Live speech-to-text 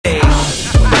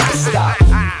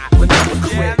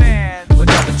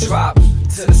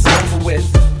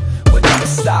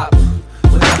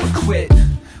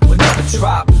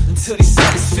until he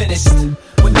said it's finished.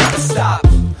 We'll never stop,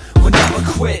 we'll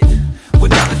never quit, we'll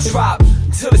never drop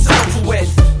till it's over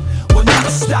with. We'll never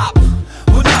stop,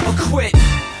 we'll never quit,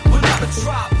 we'll never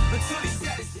drop until he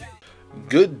said it's finished.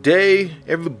 Good day,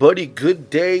 everybody. Good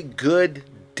day, good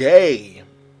day.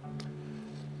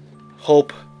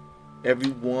 Hope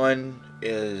everyone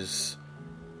is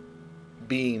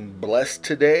being blessed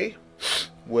today.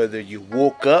 Whether you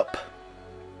woke up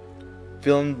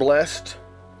feeling blessed,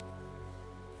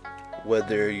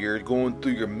 whether you're going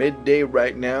through your midday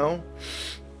right now,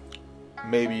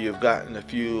 maybe you've gotten a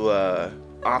few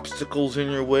obstacles in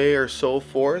your way or so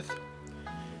forth,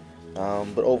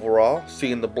 but overall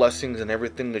seeing the blessings in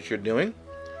everything that you're doing,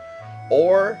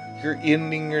 or you're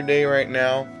ending your day right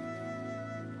now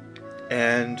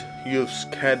and you've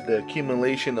had the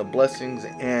accumulation of blessings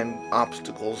and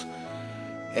obstacles,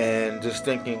 and just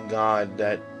thanking God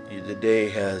that the day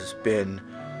has been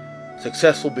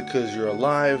successful because you're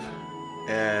alive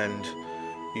and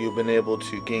you've been able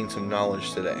to gain some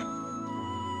knowledge today.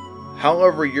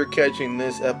 However you're catching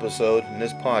this episode and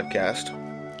this podcast,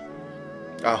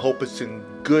 I hope it's in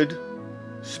good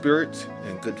spirits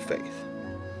and good faith.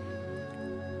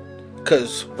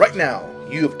 Because right now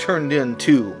you have turned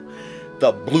into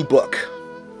the Blue Book,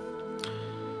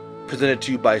 presented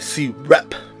to you by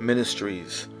C-Rep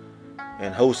Ministries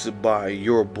and hosted by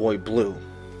your boy Blue.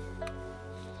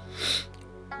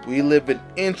 We live in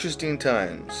interesting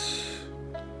times.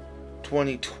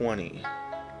 2020. It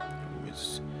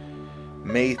was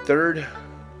May 3rd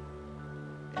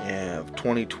of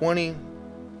 2020.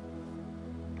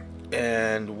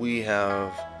 And we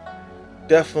have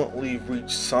definitely reached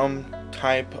some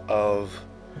type of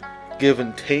give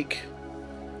and take.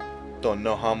 Don't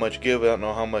know how much give, I don't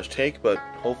know how much take, but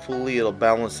hopefully it'll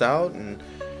balance out, and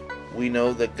we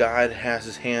know that God has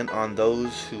His hand on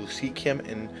those who seek Him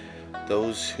and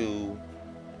those who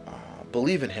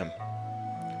believe in Him.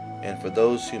 And for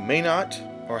those who may not,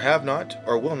 or have not,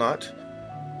 or will not,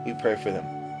 we pray for them,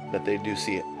 that they do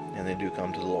see it, and they do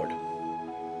come to the Lord.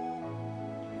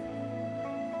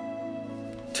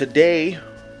 Today,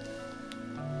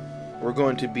 we're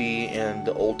going to be in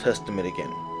the Old Testament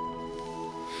again.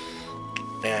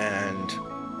 And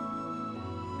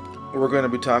we're going to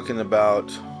be talking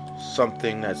about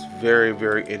something that's very,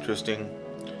 very interesting,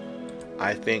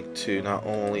 I think, to not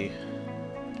only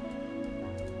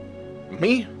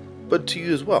me, but to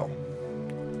you as well.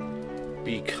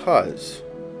 Because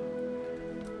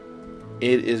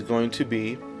it is going to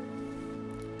be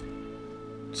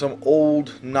some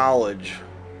old knowledge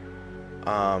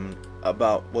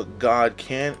about what God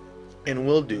can and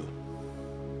will do.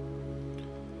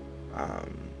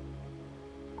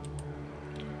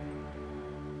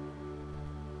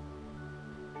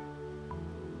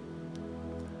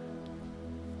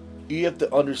 You have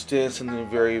to understand something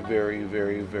very, very,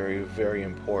 very, very, very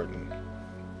important.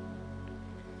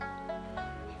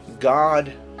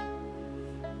 God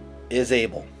is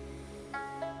able.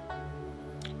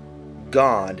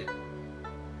 God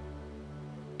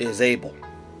is able.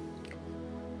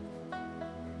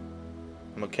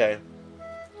 Okay?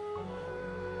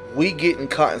 We get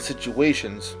caught in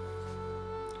situations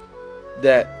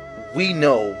that we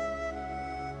know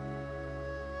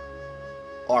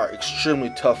are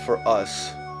extremely tough for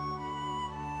us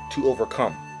to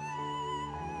overcome.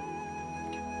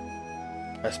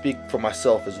 I speak for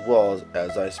myself as well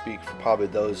as I speak for probably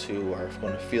those who are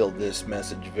going to feel this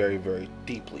message very, very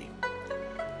deeply.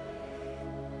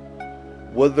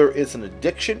 Whether it's an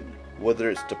addiction, whether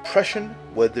it's depression,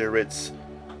 whether it's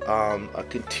a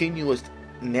continuous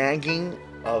nagging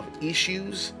of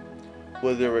issues,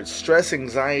 whether it's stress,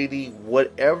 anxiety,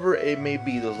 whatever it may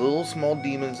be, the little small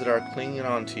demons that are clinging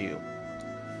on to you,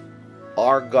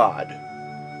 our God,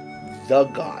 the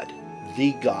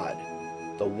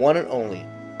one and only,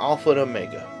 Alpha and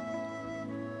Omega,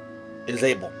 is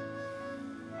able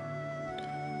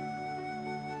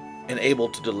and able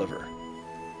to deliver.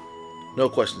 No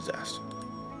questions asked.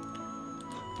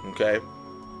 Okay?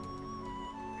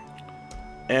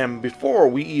 And before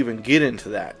we even get into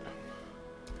that,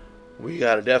 we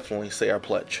gotta definitely say our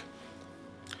pledge.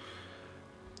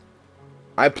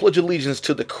 I pledge allegiance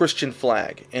to the Christian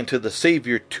flag and to the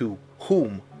Savior to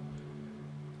whom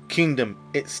kingdom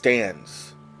it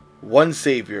stands. One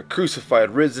Savior, crucified,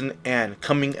 risen, and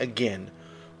coming again,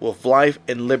 with life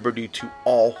and liberty to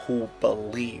all who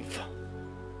believe.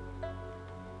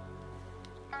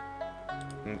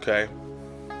 Okay?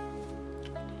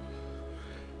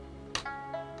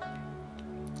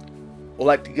 I'd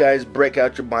like you guys break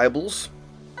out your Bibles,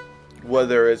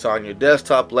 whether it's on your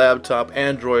desktop, laptop,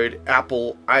 Android,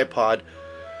 Apple, iPod,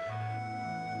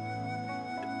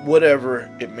 whatever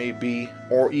it may be,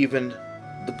 or even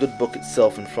the good book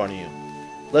itself in front of you.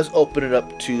 Let's open it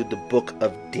up to the book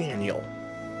of Daniel.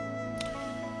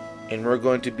 And we're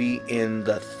going to be in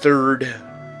the 3rd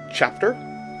chapter.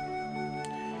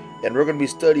 And we're going to be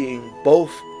studying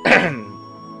both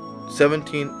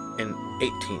 17 and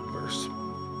 18th verse.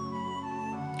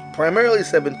 Primarily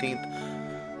 17th,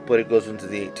 but it goes into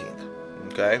the 18th.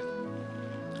 Okay?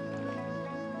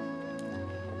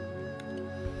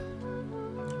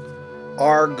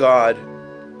 Our God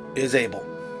is able.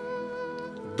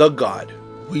 The God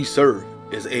we serve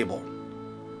is able.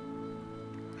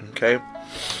 Okay?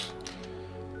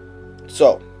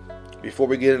 So, before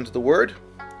we get into the word,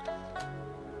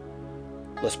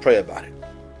 let's pray about it.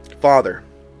 Father,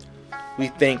 we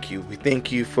thank you. We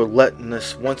thank you for letting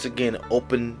us once again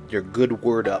open your good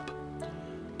word up.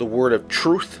 The word of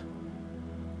truth,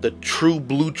 the true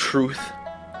blue truth,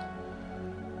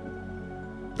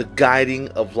 the guiding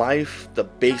of life, the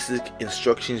basic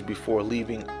instructions before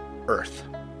leaving earth.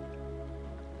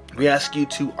 We ask you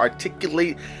to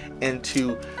articulate and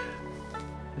to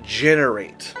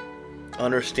generate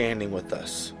understanding with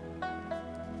us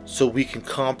so we can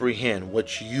comprehend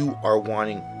what you are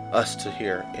wanting us to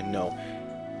hear and know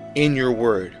in your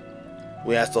word.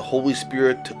 We ask the Holy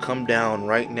Spirit to come down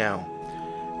right now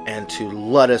and to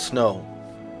let us know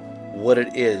what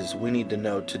it is we need to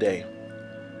know today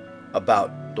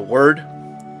about the word,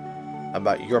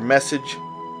 about your message,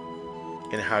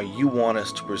 and how you want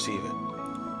us to perceive it.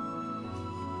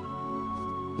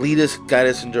 Lead us, guide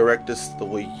us, and direct us the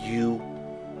way you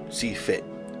see fit.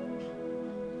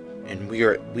 And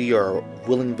we are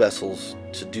willing vessels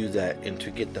to do that and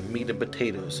to get the meat and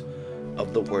potatoes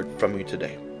of the word from you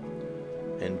today.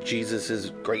 In Jesus'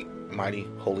 great, mighty,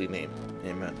 holy name.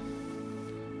 Amen.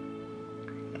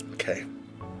 Okay.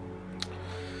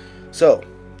 So,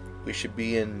 we should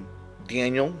be in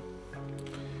Daniel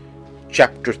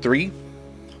chapter 3,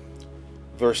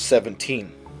 verse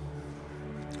 17.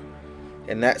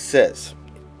 And that says,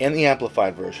 in the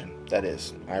Amplified version, that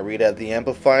is, I read out the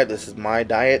Amplified. This is my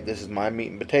diet. This is my meat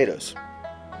and potatoes.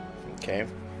 Okay?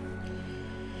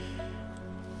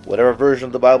 Whatever version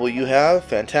of the Bible you have,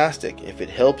 fantastic. If it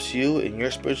helps you in your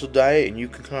spiritual diet and you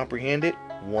can comprehend it,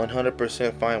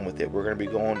 100% fine with it. We're going to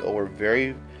be going over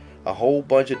a whole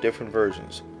bunch of different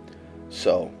versions.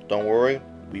 So, don't worry.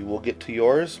 We will get to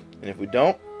yours. And if we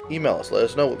don't, email us. Let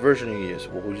us know what version you use.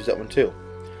 We'll use that one too.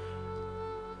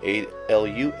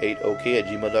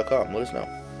 lu8ok@gmail.com. Let us know.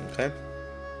 Okay?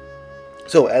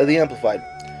 So, out of the Amplified,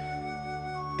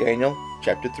 Daniel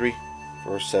chapter 3,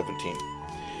 verse 17.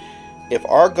 If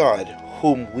our God,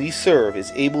 whom we serve,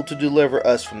 is able to deliver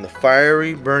us from the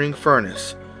fiery burning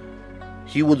furnace,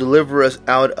 he will deliver us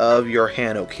out of your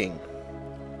hand, O king.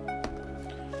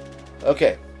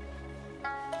 Okay.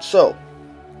 So,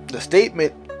 the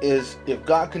statement is, if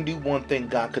God can do one thing,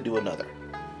 God can do another.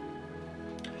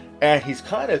 And he's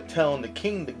kind of telling the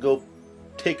king to go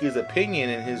take his opinion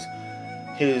and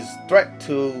his threat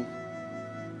to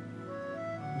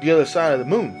the other side of the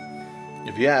moon.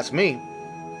 If you ask me,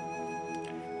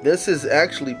 this is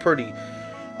actually pretty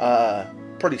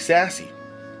sassy.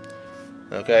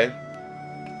 Okay?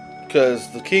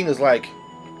 Because the king is like,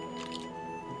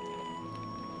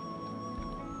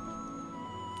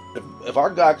 if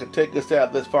our God can take us out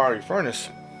of this fiery furnace,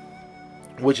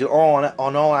 which in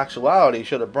all actuality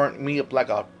should have burnt me up like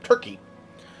a turkey,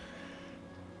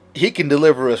 he can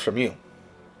deliver us from you.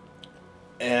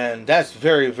 And that's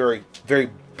very, very, very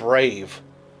brave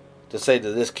to say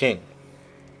to this king.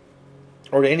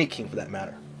 Or to any king for that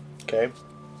matter. Okay?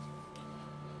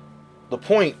 The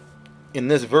point in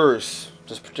this verse,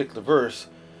 this particular verse,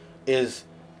 is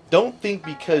don't think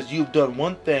because you've done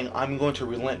one thing, I'm going to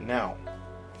relent now.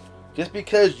 Just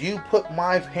because you put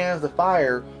my hands to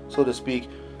fire, so to speak,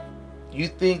 you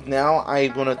think now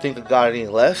I'm going to think of God any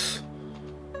less?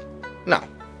 No.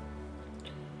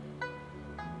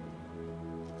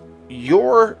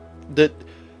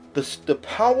 The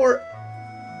power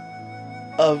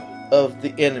of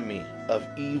the enemy, of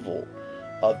evil,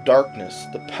 of darkness,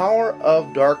 the power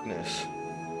of darkness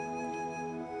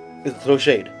is to throw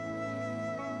shade.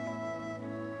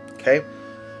 Okay?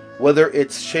 Whether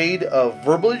it's shade of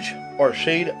verbiage or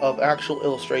shade of actual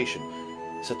illustration,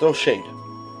 it's to throw shade.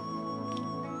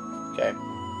 Okay?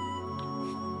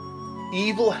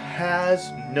 Evil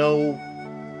has no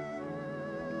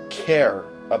care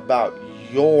about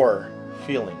your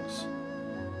feelings,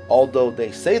 although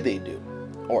they say they do,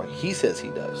 or he says he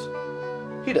does.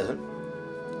 He doesn't.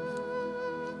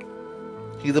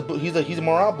 He's a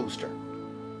morale booster.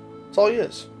 That's all he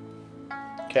is.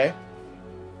 Okay?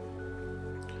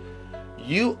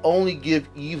 You only give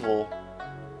evil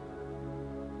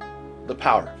the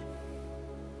power.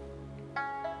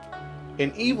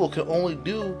 And evil can only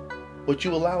do what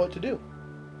you allow it to do.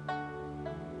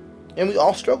 And we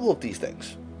all struggle with these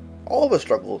things. All of us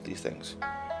struggle with these things.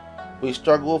 We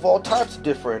struggle with all types of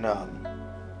different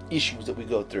issues that we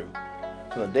go through.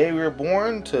 From the day we were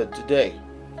born to today.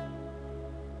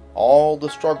 All the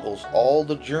struggles, all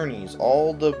the journeys,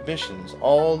 all the missions,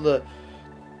 all the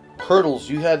hurdles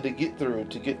you had to get through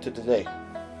to get to today.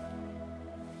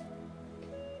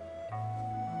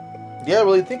 Yeah,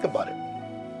 really think about it.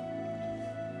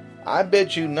 I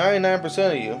bet you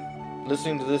 99% of you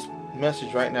listening to this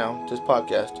message right now, this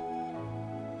podcast,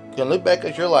 can look back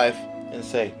at your life and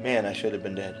say, man, I should have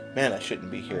been dead. Man, I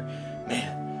shouldn't be here.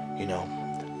 Man,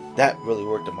 that really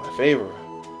worked in my favor.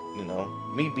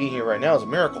 Me being here right now is a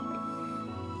miracle.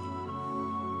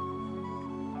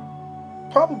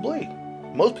 Probably.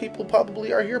 Most people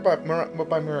probably are here by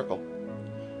miracle.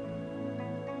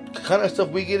 The kind of stuff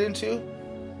we get into,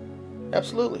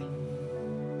 absolutely.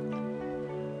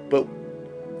 But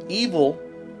evil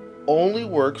only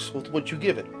works with what you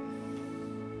give it.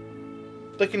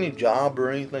 Like any job or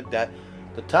anything like that,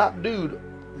 the top dude,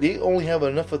 they only have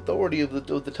enough authority of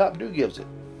the top dude gives it.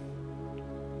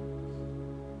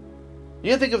 You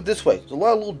gotta think of it this way. There's a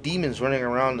lot of little demons running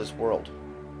around this world.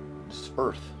 This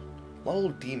earth. A lot of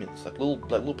little demons, like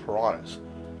little piranhas.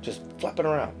 Just flapping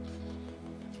around.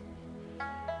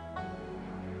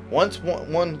 Once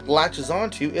one latches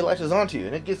onto you, it latches onto you,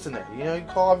 and it gets in there. You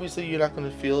call, obviously you're not going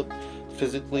to feel it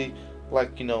physically,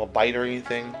 like, a bite or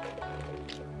anything.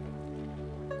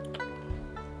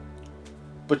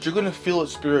 But you're going to feel it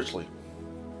spiritually.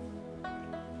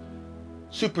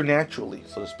 Supernaturally,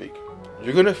 so to speak.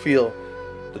 You're going to feel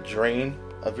the drain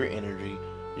of your energy.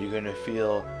 You're going to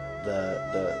feel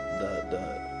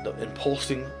the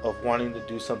impulsing of wanting to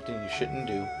do something you shouldn't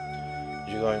do.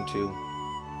 You're going to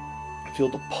feel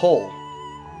the pull,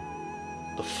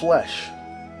 the flesh,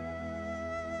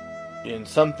 in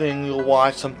something you'll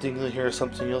watch, something you'll hear,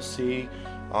 something you'll see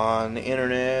on the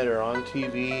internet or on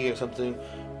TV or something.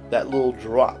 That little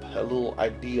drop, that little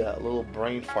idea, a little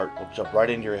brain fart will jump right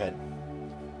into your head.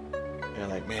 And you're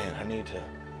like, man, I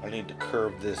need to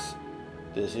curb this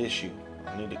issue.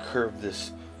 I need to curb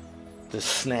this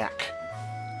snack.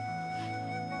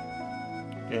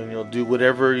 And you'll do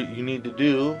whatever you need to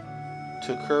do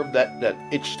to curb that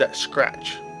itch, that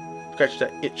scratch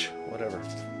that itch, whatever.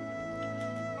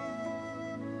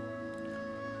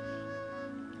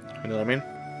 You know what I mean?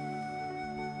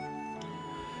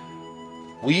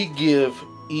 We give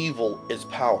evil its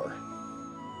power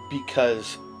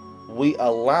because we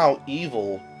allow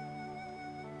evil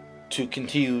to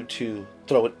continue to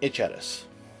throw an itch at us.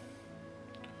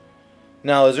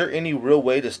 Now, is there any real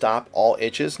way to stop all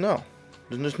itches? No.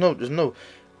 There's no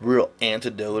real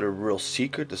antidote or real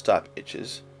secret to stop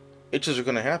itches. Itches are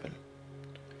going to happen.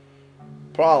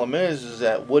 Problem is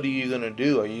that what are you going to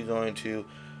do? Are you going to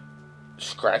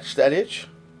scratch that itch?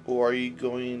 Or are you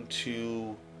going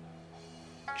to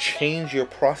change your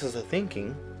process of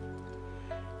thinking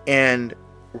and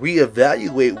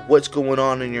reevaluate what's going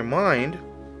on in your mind?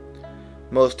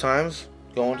 Most times,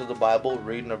 going to the Bible,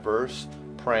 reading a verse,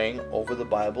 praying over the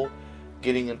Bible,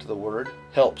 getting into the Word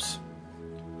helps.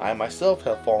 I myself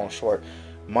have fallen short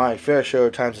my fair share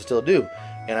of times. I still do,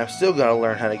 and I'm still going to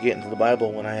learn how to get into the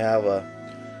Bible when I have a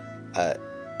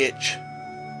itch,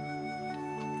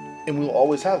 and we will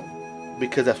always have it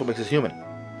because that's what makes us human.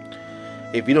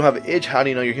 If you don't have an itch, how do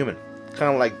you know you're human?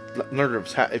 Kind of like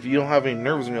nerves. If you don't have any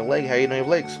nerves in your leg, how do you know you have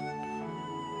legs?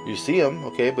 You see them,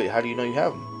 okay, but how do you know you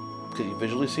have them? Because you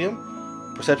visually see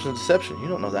them? Perception is deception. You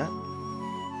don't know that.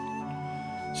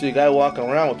 See a guy walking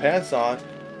around with pants on,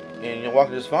 and you're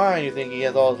walking just fine. You think he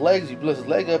has all his legs. You lift his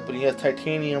leg up, but he has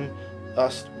titanium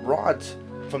rods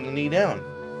from the knee down.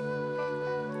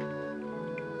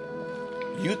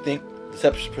 You think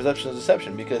perception is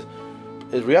deception because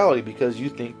it's reality, because you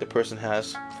think the person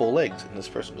has full legs, and this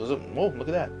person goes, "Whoa, look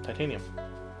at that, titanium."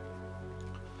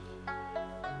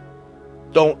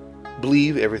 Don't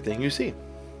believe everything you see,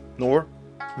 nor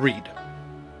read.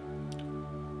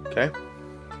 Okay?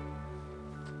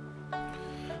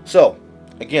 So,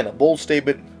 again, a bold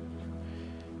statement.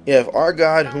 If our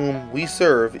God whom we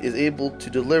serve is able to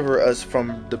deliver us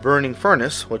from the burning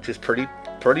furnace, which is pretty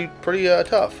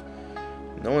tough.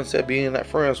 No one said being in that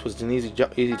furnace was an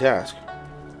easy task.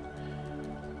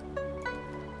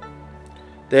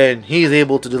 Then he is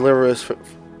able to deliver us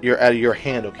out of your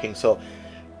hand, O King. So,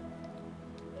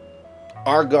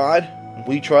 our God,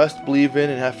 we trust, believe in,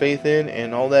 and have faith in,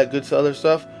 and all that good other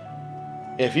stuff.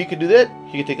 If he could do that,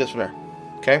 he could take us from there.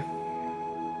 Okay?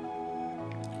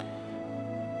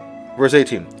 Verse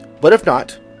 18. But if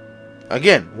not,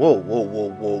 Again,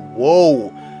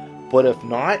 whoa. But if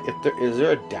not, is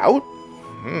there a doubt?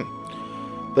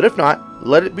 But if not,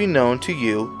 let it be known to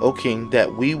you, O king,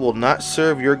 that we will not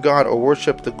serve your God or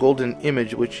worship the golden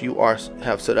image which you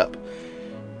have set up.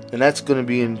 And that's going to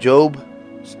be in Job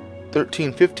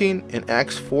 13:15 and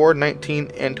Acts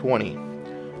 4:19 and 20.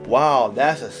 Wow,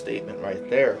 that's a statement right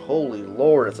there. Holy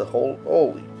Lord, it's a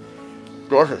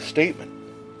that's a statement.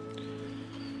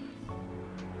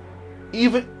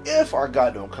 Even if our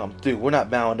God don't come through, we're not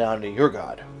bowing down to your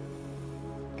God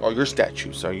or your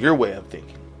statues or your way of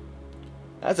thinking.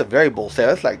 That's a very bold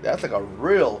statement. That's like a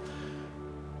real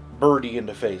birdie in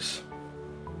the face.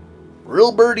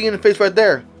 Real birdie in the face right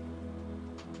there.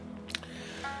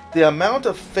 The amount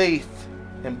of faith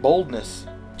and boldness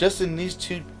just in these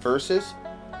two verses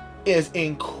is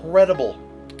incredible.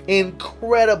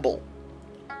 Incredible.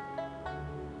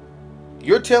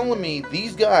 You're telling me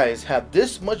these guys have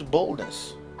this much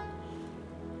boldness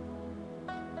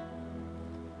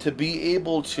to be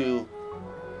able to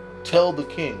tell the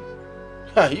king,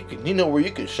 you know where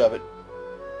you can shove it.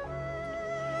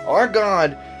 Our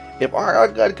God, if our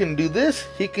God can do this,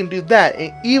 he can do that.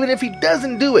 And even if he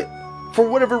doesn't do it, for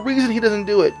whatever reason he doesn't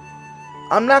do it,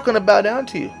 I'm not going to bow down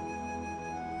to you.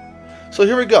 So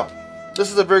here we go.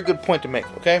 This is a very good point to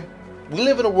make, okay? We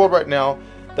live in a world right now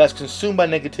that's consumed by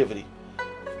negativity.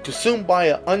 Consumed by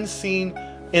an unseen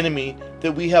enemy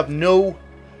that we have no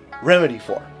remedy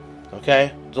for,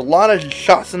 okay? There's a lot of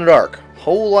shots in the dark. A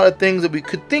whole lot of things that we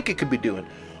could think it could be doing,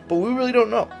 but we really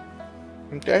don't know,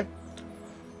 okay?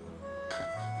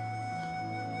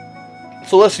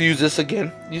 So let's use this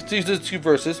again. Use these two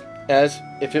verses as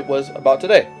if it was about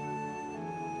today.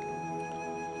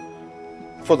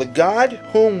 For the God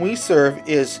whom we serve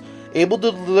is able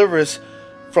to deliver us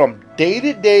from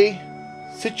day-to-day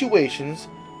situations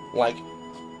like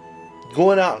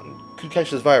going out and could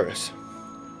catch this virus.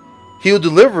 He will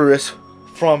deliver us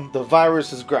from the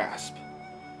virus's grasp.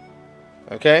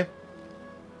 Okay?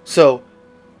 So,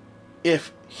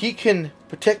 if he can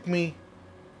protect me,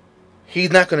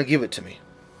 he's not going to give it to me.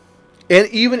 And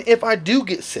even if I do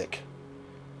get sick,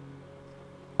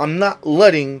 I'm not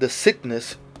letting the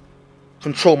sickness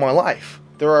control my life.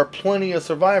 There are plenty of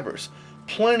survivors.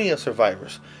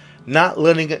 Not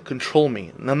letting it control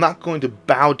me. And I'm not going to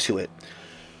bow to it.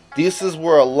 This is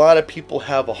where a lot of people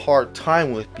have a hard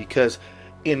time with, because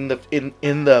in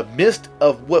the midst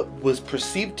of what was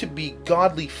perceived to be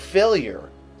godly failure,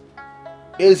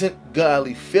 isn't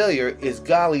godly failure, is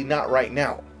godly not right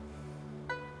now.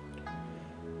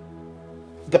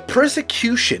 The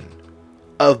persecution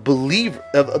of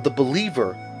the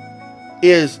believer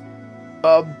is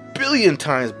a billion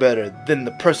times better than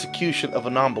the persecution of a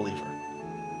non-believer,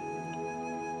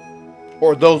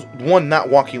 or those one not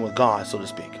walking with God, so to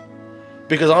speak.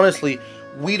 Because honestly,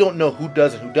 we don't know who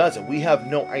does and who doesn't. We have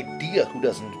no idea who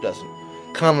does and who doesn't.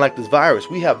 Kind of like this virus,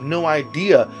 we have no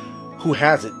idea who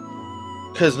has it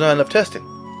because not enough testing.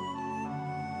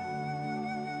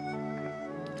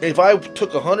 If I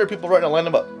took 100 people right now, line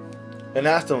them up, and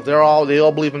asked them if they all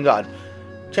believe in God,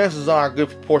 chances are a good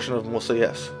proportion of them will say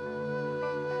yes.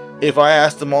 If I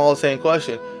asked them all the same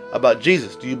question about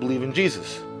Jesus, do you believe in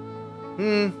Jesus?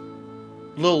 A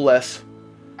little less,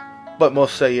 but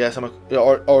most say yes.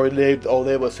 Or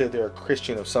they will say they're a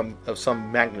Christian of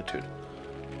some magnitude.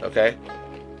 Okay.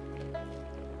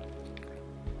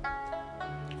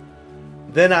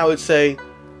 Then I would say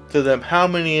to them, how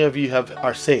many of you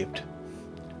are saved?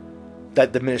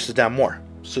 That diminishes down more.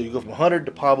 So you go from 100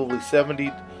 to probably 70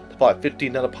 to probably 50,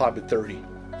 now to probably 30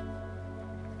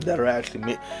 that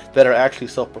are actually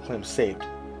self-proclaimed saved.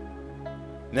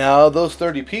 Now those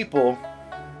 30 people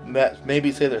that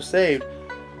maybe say they're saved,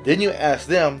 then you ask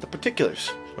them the particulars.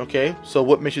 Okay, so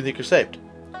what makes you think you're saved?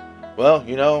 Well,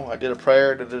 I did a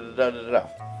prayer.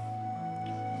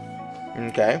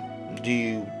 Okay,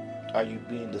 are you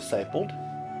being discipled?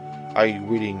 Are you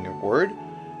reading your word?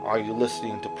 Are you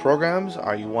listening to programs?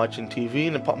 Are you watching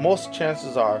TV? And most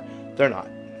chances are they're not,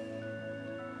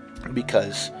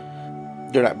 because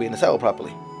they're not being discipled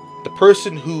properly. The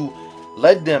person who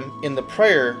led them in the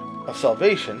prayer of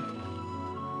salvation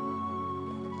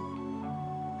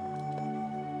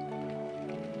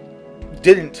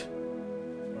didn't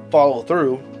follow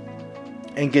through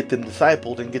and get them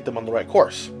discipled and get them on the right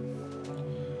course.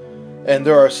 And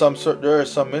there are some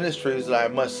ministries that I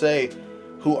must say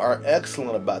who are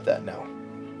excellent about that now.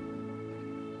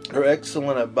 They're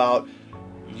excellent about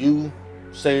you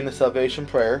saying the salvation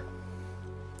prayer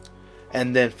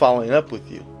and then following up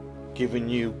with you, giving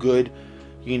you good,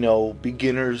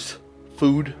 beginner's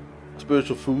food,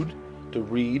 spiritual food to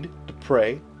read, to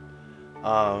pray.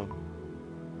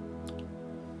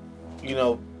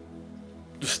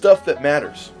 the stuff that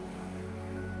matters.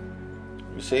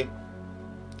 You see?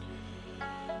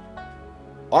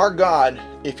 Our God,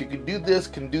 if he can do this,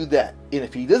 can do that. And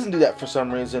if he doesn't do that for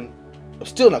some reason, I'm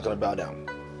still not going to bow down.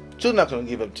 Still not going to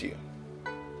give up to you.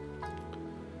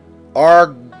 Our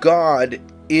God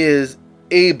is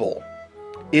able.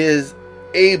 Is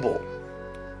able.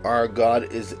 Our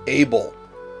God is able.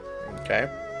 Okay?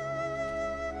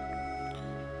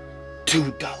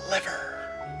 To deliver.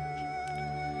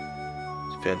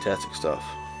 It's fantastic stuff.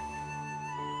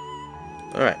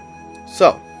 Alright.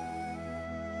 So,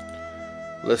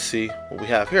 let's see what we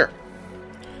have here.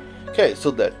 Okay, so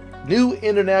the New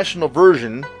International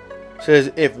Version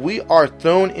says, if we are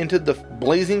thrown into the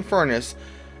blazing furnace,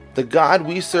 the God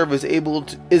we serve is able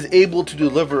to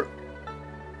deliver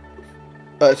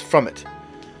us from it.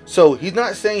 So he's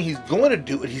not saying he's going to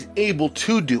do it, he's able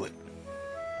to do it.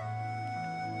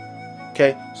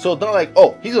 Okay, so it's not like,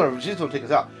 oh, she's going to take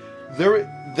us out.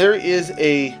 There is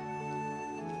a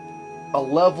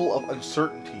level of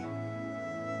uncertainty.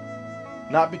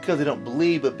 Not because they don't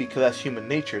believe, but because that's human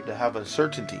nature to have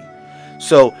uncertainty.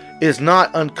 So it's not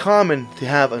uncommon to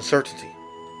have uncertainty.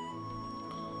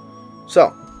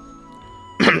 So,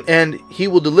 and he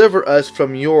will deliver us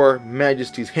from your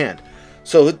majesty's hand.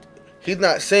 So he's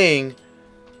not saying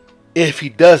if he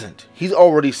doesn't. He's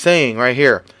already saying right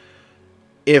here,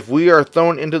 if we are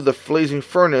thrown into the blazing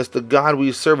furnace, the God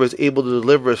we serve is able to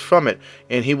deliver us from it,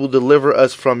 and he will deliver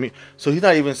us from you. So he's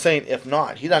not even saying if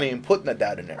not. He's not even putting that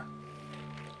doubt in there.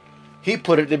 He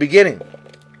put it at the beginning.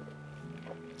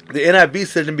 The NIV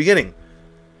said in the beginning,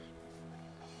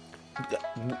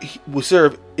 we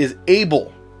serve is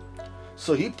able.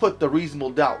 So he put the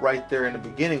reasonable doubt right there in the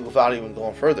beginning without even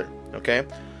going further. Okay?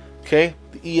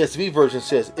 The ESV version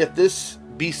says, if this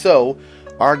be so,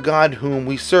 our God whom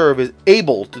we serve is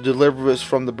able to deliver us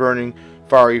from the burning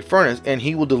fiery furnace, and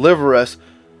he will deliver us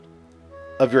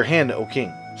of your hand, O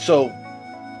king. So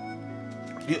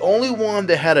the only one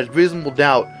that had a reasonable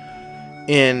doubt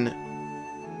in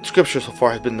Scripture so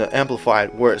far has been the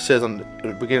Amplified, where it says on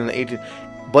the beginning of the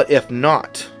 18th, but if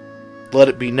not, let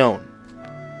it be known.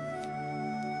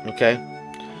 Okay?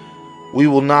 We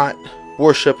will not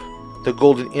worship the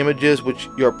golden images which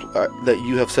that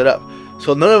you have set up.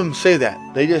 So none of them say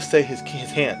that. They just say his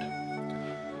hand.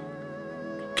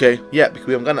 Okay? Yeah, because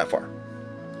we haven't gone that far.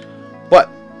 But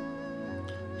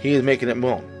he is making it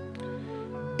known.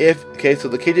 So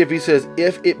the KJV says,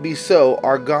 if it be so,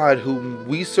 our God whom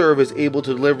we serve is able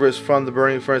to deliver us from the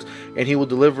burning furnace, and he will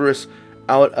deliver us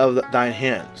out of thine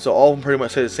hand. So all of them pretty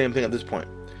much say the same thing at this point.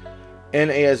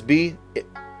 NASB,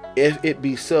 if it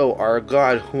be so, our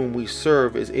God whom we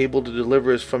serve is able to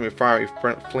deliver us from your fiery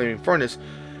flaming furnace,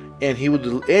 and he will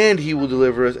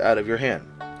deliver us out of your hand.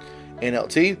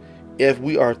 NLT, if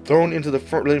we are thrown into the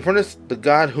flaming furnace, the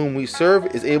God whom we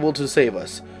serve is able to save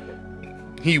us.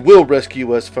 He will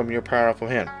rescue us from your powerful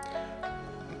hand.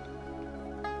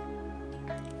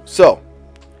 So,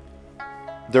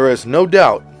 there is no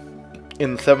doubt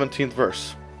in the 17th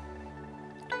verse.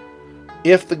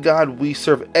 If the God we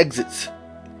serve exits,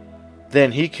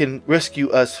 then he can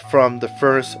rescue us from the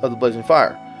furnace of the blazing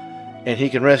fire. And he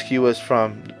can rescue us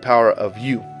from the power of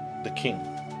you, the king.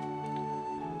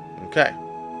 Okay.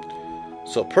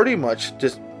 So pretty much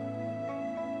just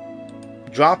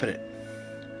dropping it.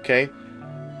 Okay.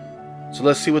 So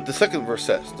let's see what the second verse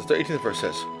says. The 18th verse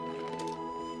says.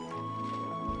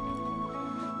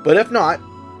 But if not,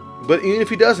 but even if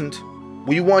he doesn't,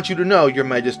 we want you to know, your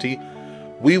majesty,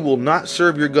 we will not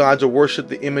serve your gods or worship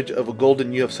the image of a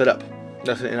golden you have set up.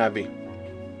 That's an NIV.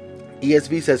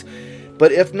 ESV says,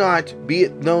 but if not, be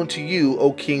it known to you,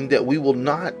 O king, that we will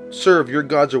not serve your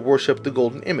gods or worship the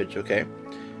golden image. Okay.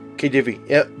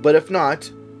 KJV. But if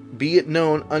not, be it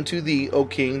known unto thee, O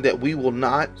king, that we will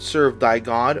not serve thy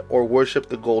God or worship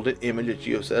the golden image that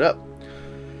you have set up.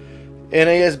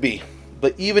 NASB.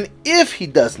 But even if he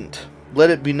doesn't, let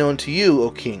it be known to you,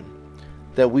 O king,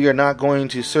 that we are not going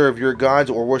to serve your gods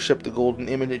or worship the golden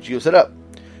image that you have set up.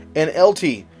 And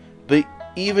LT. But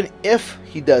even if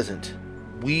he doesn't,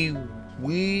 we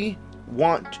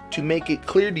want to make it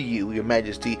clear to you, your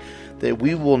majesty, that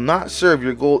we will not serve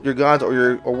your gods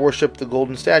or worship the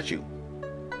golden statue.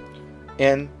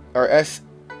 And our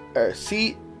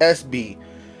CSB.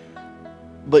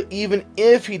 But even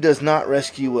if he does not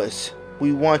rescue us,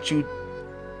 we want you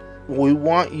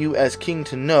as king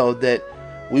to know that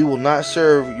we will not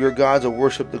serve your gods or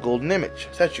worship the golden image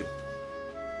statue.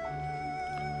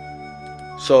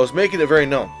 So it's making it very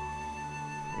known.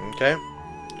 Okay.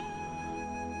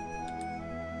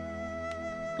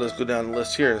 Let's go down the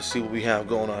list here and see what we have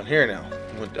going on here now.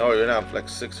 Oh, you're now like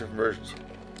 6 different versions.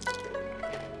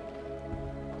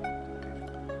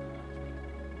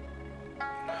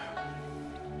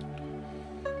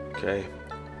 Okay.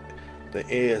 The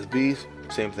ASV,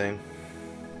 same thing.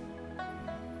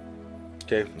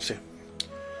 Okay, let's see.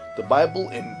 The Bible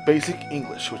in Basic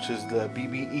English, which is the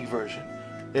BBE version.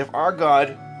 If our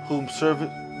God, whom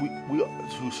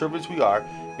servants we are,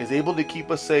 is able to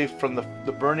keep us safe from the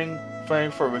burning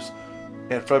flaming furnace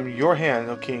and from your hand,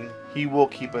 O King, He will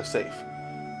keep us safe.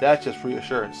 That's just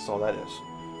reassurance. That's all that is.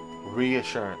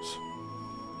 Reassurance.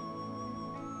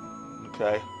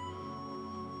 Okay.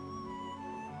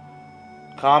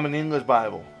 Common English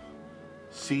Bible,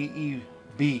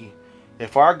 CEB.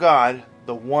 If our God,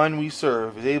 the one we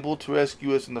serve, is able to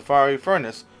rescue us in the fiery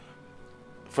furnace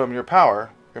from your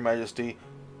power, your majesty,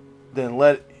 then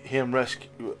let him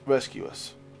rescue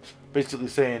us. Basically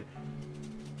saying,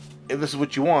 if this is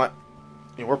what you want,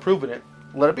 and we're proving it,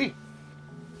 let it be.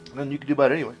 And then you can do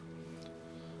about it anyway.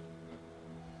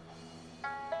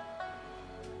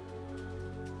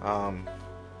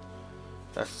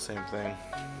 That's the same thing.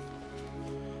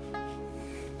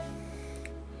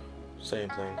 Same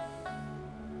thing.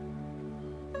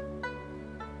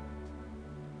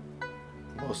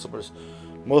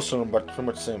 Most of them are pretty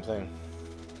much the same thing.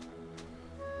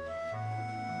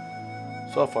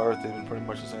 So far, they've been pretty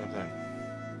much the same thing.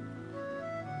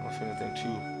 I don't see anything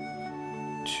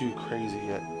too crazy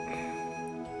yet.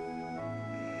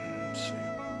 Let's see.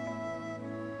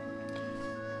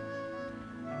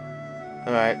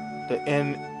 All right, the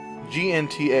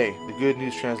GNTA, the Good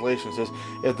News Translation, says,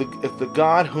 if the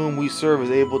God whom we serve is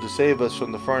able to save us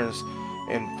from the furnace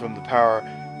and from the power,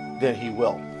 then He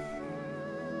will.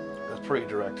 That's pretty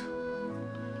direct.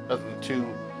 Nothing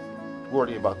too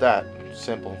wordy about that.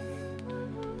 Simple.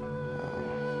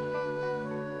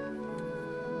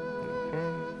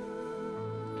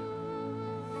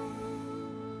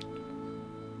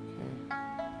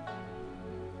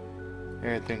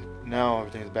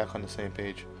 Everything's back on the same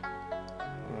page.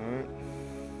 Alright.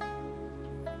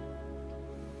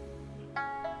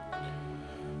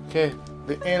 Okay,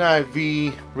 the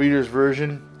NIV Reader's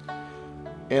Version,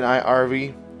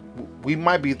 NIRV. We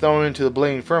might be thrown into the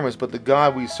blazing furnace, but the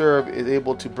God we serve is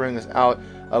able to bring us out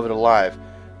of it alive.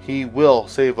 He will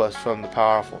save us from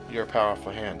your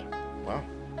powerful hand. Wow,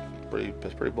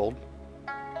 that's pretty bold.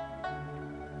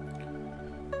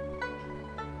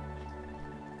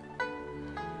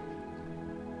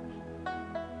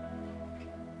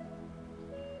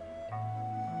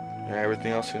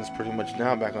 Everything else seems pretty much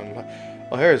now back on.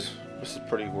 Oh, this is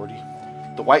pretty wordy.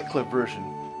 The Wycliffe version,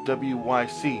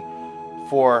 WYC,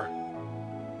 for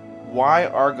why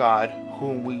our God,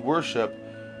 whom we worship,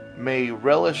 may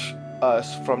relish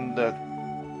us from the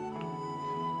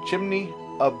chimney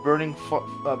of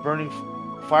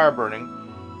fire burning,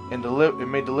 and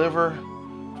may deliver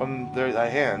from thy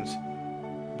hands,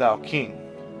 thou King.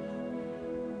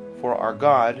 For our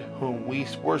God, whom we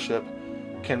worship,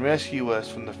 can rescue us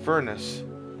from the furnace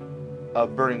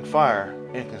of burning fire,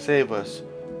 and can save us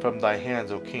from thy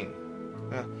hands, O King.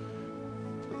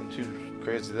 Nothing too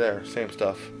crazy there. Same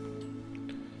stuff.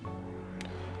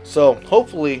 So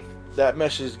hopefully that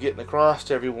message is getting across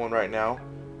to everyone right now,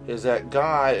 is that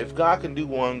God, if God can do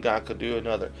one, God can do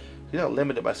another. He's not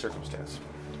limited by circumstance.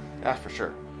 That's for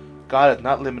sure. God is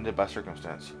not limited by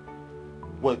circumstance.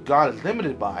 What God is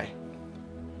limited by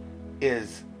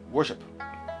is worship.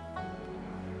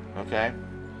 Okay?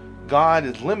 God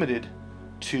is limited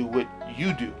to what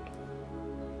you do.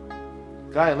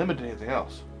 God ain't limited to anything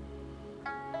else.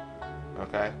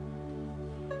 Okay?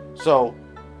 So,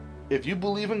 if you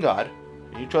believe in God,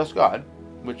 and you trust God,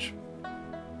 which,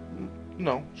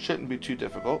 shouldn't be too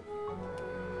difficult,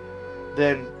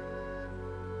 then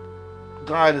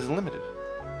God is limited.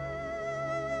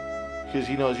 Because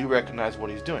He knows you recognize what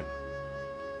He's doing.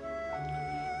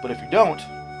 But if you don't,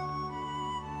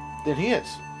 then He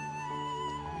is.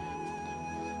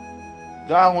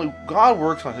 God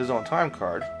works on His own time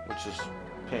card, which is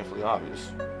painfully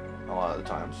obvious a lot of the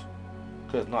times,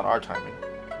 because it's not our timing.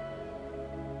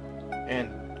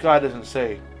 And God doesn't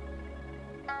say,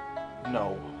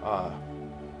 no,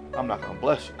 I'm not going to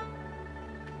bless you.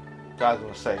 God's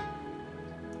going to say,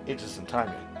 it's just in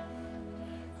timing.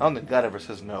 I don't think God ever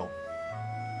says no.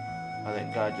 I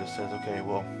think God just says, okay,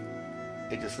 well,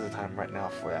 it just is the time right now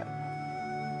for that.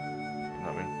 You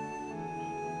know what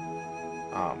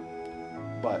I mean?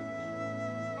 But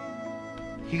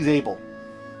He's able.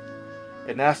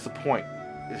 And that's the point,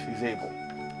 is He's able.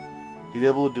 He's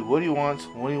able to do what He wants,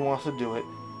 when He wants to do it,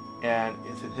 and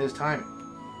it's in His timing.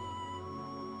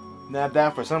 Now, if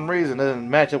that for some reason doesn't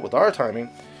match up with our timing,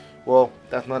 well,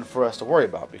 that's nothing for us to worry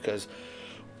about, because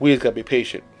we just got to be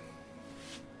patient.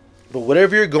 But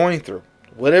whatever you're going through,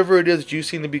 whatever it is that you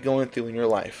seem to be going through in your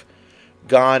life,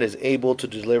 God is able to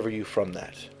deliver you from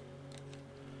that.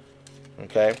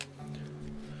 Okay?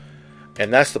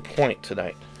 And that's the point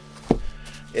tonight.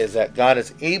 Is that God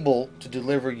is able to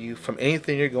deliver you from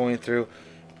anything you're going through.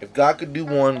 If God could do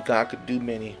one, God could do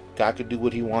many. God could do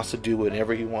what He wants to do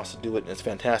whenever He wants to do it. And it's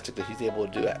fantastic that He's able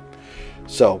to do that.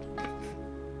 So,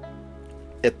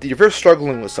 if you're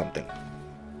struggling with something,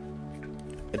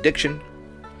 addiction,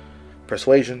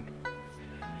 persuasion,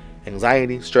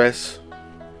 anxiety, stress,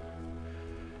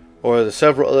 or the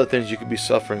several other things you could be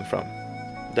suffering from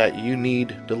that you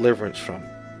need deliverance from,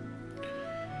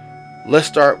 let's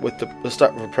start with a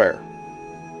prayer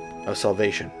of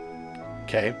salvation.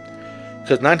 Okay?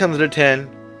 Because 9 times out of 10,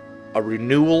 a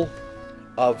renewal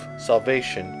of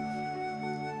salvation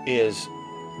is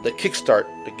the kickstart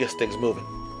that gets things moving.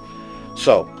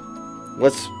 So,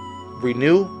 let's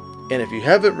renew. And if you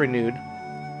haven't renewed,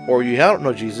 or you don't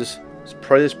know Jesus, just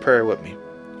pray this prayer with me.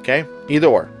 Okay? Either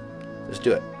or. Let's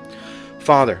do it.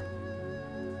 Father,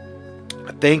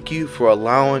 I thank you for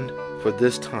allowing for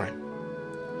this time.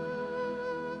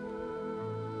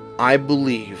 I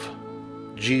believe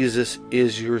Jesus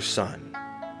is your Son.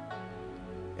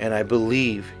 And I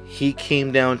believe He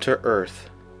came down to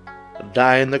earth,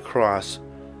 died on the cross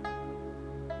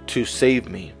to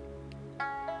save me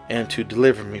and to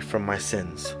deliver me from my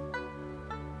sins.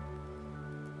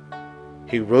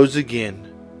 He rose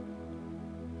again,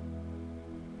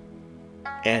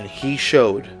 and He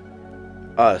showed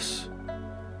us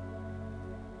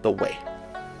the way.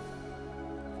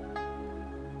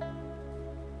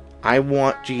 I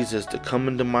want Jesus to come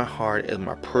into my heart as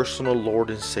my personal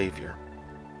Lord and Savior,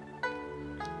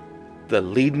 that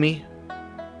lead me,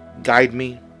 guide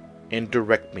me, and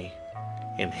direct me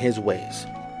in His ways.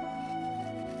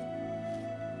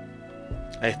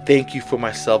 I thank you for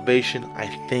my salvation. I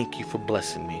thank you for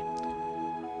blessing me.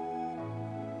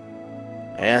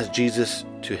 I ask Jesus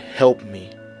to help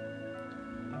me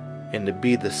and to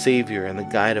be the Savior and the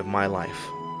guide of my life.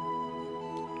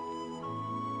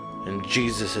 In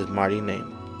Jesus' mighty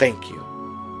name, thank you.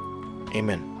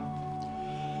 Amen.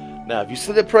 Now, if you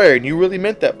said that prayer and you really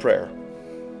meant that prayer,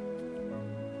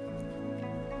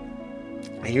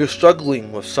 and you're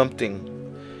struggling with something,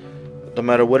 no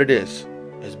matter what it is,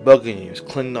 it's bugging you, it's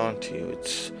clinging on to you,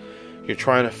 you're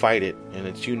trying to fight it, and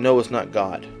it's not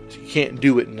God. So you can't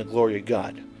do it in the glory of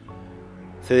God.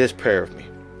 Say this prayer with me.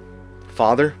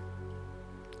 Father,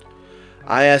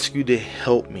 I ask you to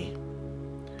help me.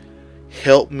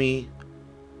 Help me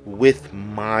with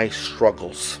my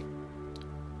struggles.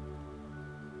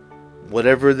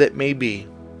 Whatever that may be,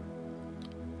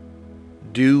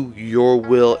 do your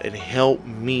will and help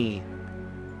me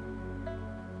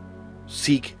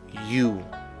seek you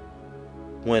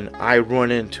when I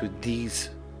run into these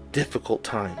difficult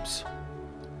times.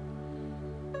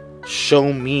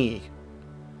 Show me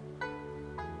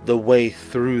the way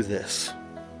through this.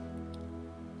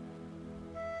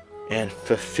 And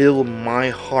fulfill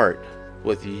my heart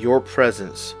with your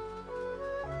presence.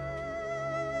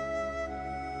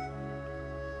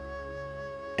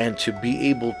 And to be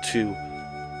able to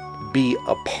be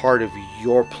a part of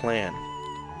your plan.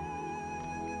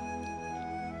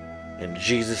 In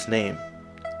Jesus' name,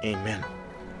 amen.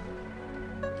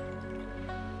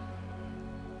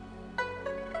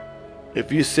 If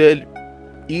you said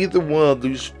either one of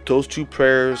those two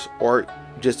prayers, or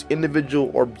just individual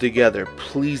or together,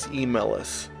 please email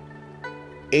us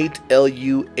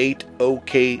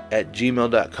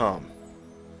 8lu8ok@gmail.com.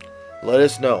 Let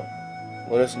us know.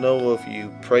 Let us know if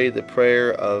you prayed the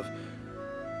prayer of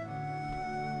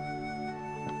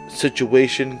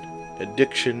situation,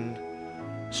 addiction,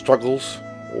 struggles,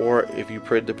 or if you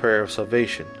prayed the prayer of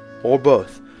salvation, or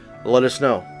both. Let us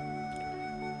know.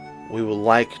 We would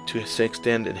like to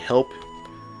extend and help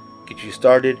get you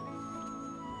started.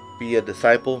 Be a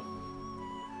disciple,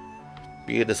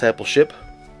 be a discipleship,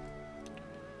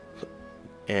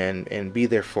 and be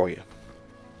there for you.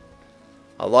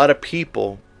 A lot of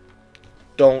people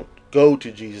don't go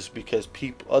to Jesus because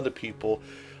other people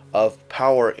of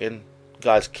power in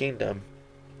God's kingdom,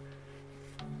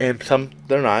 and some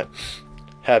they're not,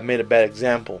 have made a bad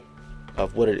example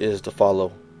of what it is to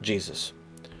follow Jesus.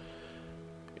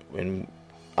 And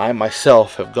I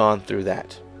myself have gone through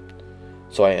that,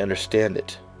 so I understand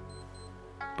it.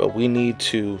 But we need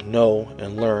to know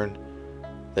and learn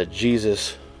that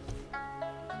Jesus,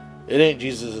 it ain't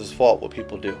Jesus' fault what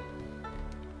people do.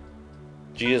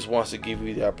 Jesus wants to give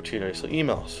you the opportunity. So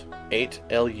email us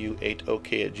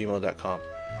 8lu8ok@gmail.com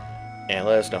and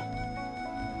let us know.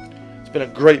 It's been a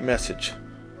great message.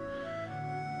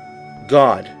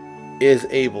 God is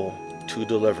able to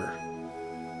deliver.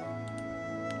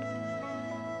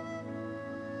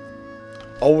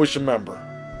 Always remember,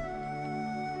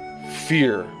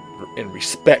 fear and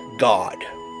respect God.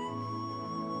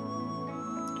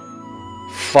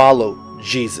 Follow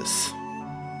Jesus.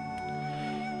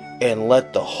 And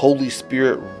let the Holy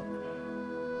Spirit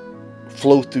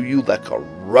flow through you like a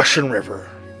rushing river.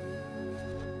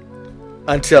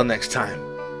 Until next time.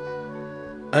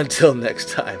 Until next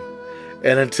time.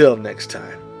 And until next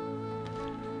time.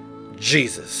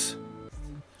 Jesus.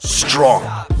 Strong.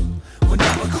 We'll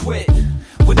never quit.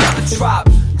 We'll never drop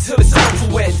till it's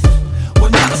over with. We'll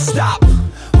never stop.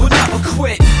 We'll never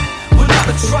quit. We'll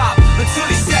never drop until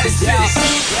he said it's finished.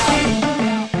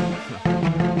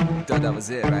 Thought that was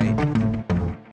it, right?